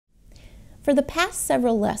For the past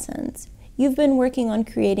several lessons, you've been working on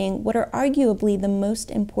creating what are arguably the most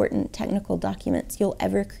important technical documents you'll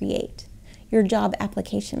ever create, your job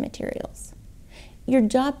application materials. Your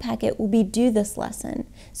job packet will be due this lesson,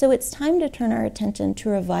 so it's time to turn our attention to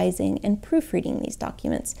revising and proofreading these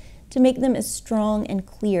documents to make them as strong and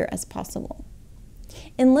clear as possible.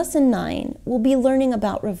 In Lesson 9, we'll be learning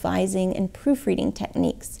about revising and proofreading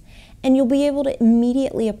techniques, and you'll be able to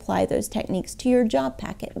immediately apply those techniques to your job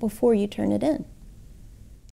packet before you turn it in.